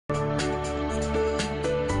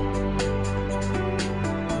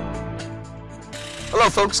Hello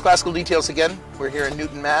folks, Classical Details again. We're here in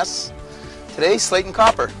Newton, Mass. Today, slate and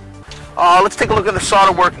copper. Let's take a look at the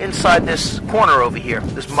solder work inside this corner over here,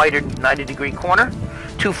 this mitered 90-degree corner.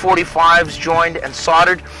 245s joined and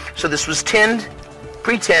soldered. So this was tinned,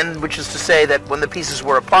 pre-tinned, which is to say that when the pieces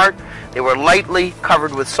were apart, they were lightly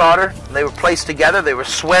covered with solder. They were placed together, they were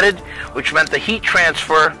sweated, which meant the heat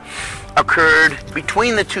transfer occurred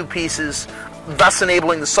between the two pieces, thus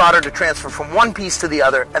enabling the solder to transfer from one piece to the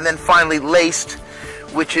other, and then finally laced,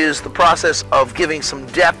 which is the process of giving some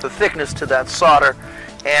depth or thickness to that solder.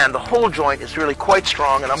 And the whole joint is really quite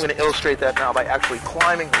strong, and I'm going to illustrate that now by actually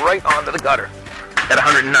climbing right onto the gutter at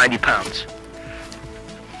 190 pounds.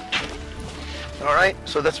 All right,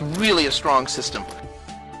 so that's really a strong system.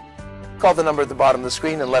 Call the number at the bottom of the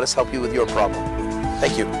screen and let us help you with your problem.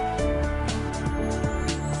 Thank you.